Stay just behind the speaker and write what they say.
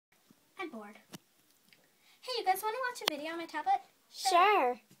bored. Hey, you guys want to watch a video on my tablet?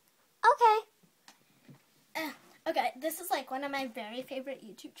 Sure. Okay. Okay, this is like one of my very favorite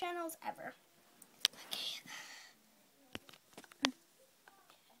YouTube channels ever. Okay.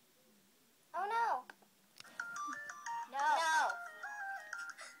 Oh no. No.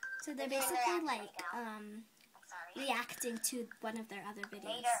 So they're basically like reacting to one of their other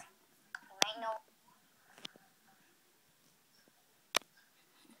videos.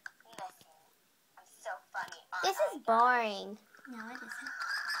 This is boring. No, it isn't.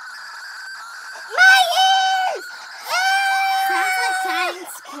 My ears! Sounds like dying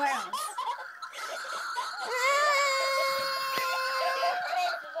squirrels.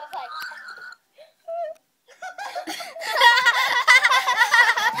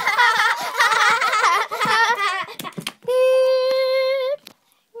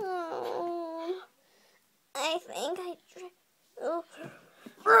 I think I.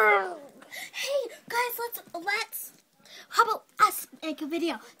 Hey, guys, let's. How about us make a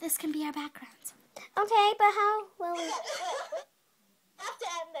video? This can be our background. Okay, but how will we? Have to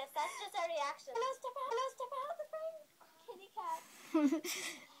end this. That's just our reaction. Hello, step out the frame. Kitty cat.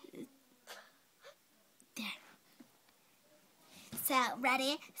 There. So,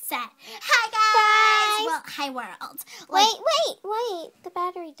 ready, set. Hi, guys! Well, hi, world. Wait. The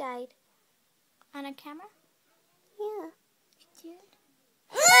battery died. On a camera? Yeah. Dude.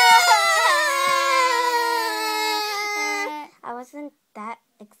 I wasn't that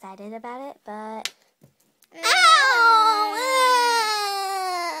excited about it, but...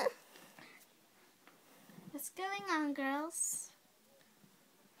 What's going on, girls?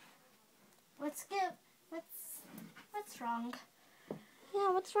 What's wrong?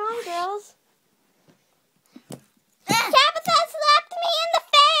 Yeah, what's wrong, girls? Tabitha slapped me in the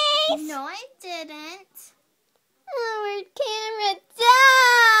face! No, I didn't. Our camera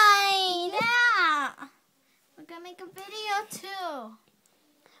died! Yeah. We're gonna make a video, too.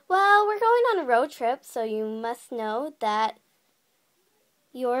 Well, we're going on a road trip, so you must know that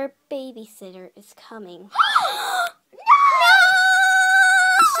your babysitter is coming. No!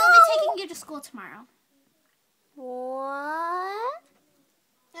 She'll be taking you to school tomorrow. What?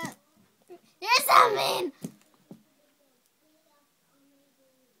 You're so mean!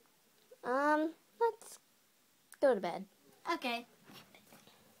 Let's go to bed. Okay.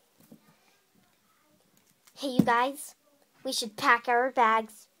 Hey, you guys, we should pack our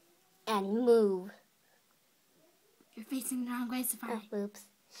bags and move. You're facing the wrong way, Safari. Oh, oops.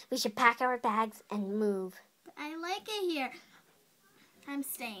 We should pack our bags and move. But I like it here. I'm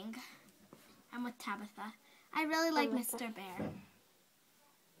staying. I'm with Tabitha. I really like Mr. Bear.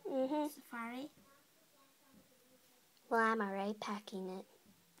 Safari? Well, I'm already packing it.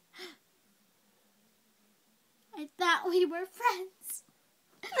 I thought we were friends.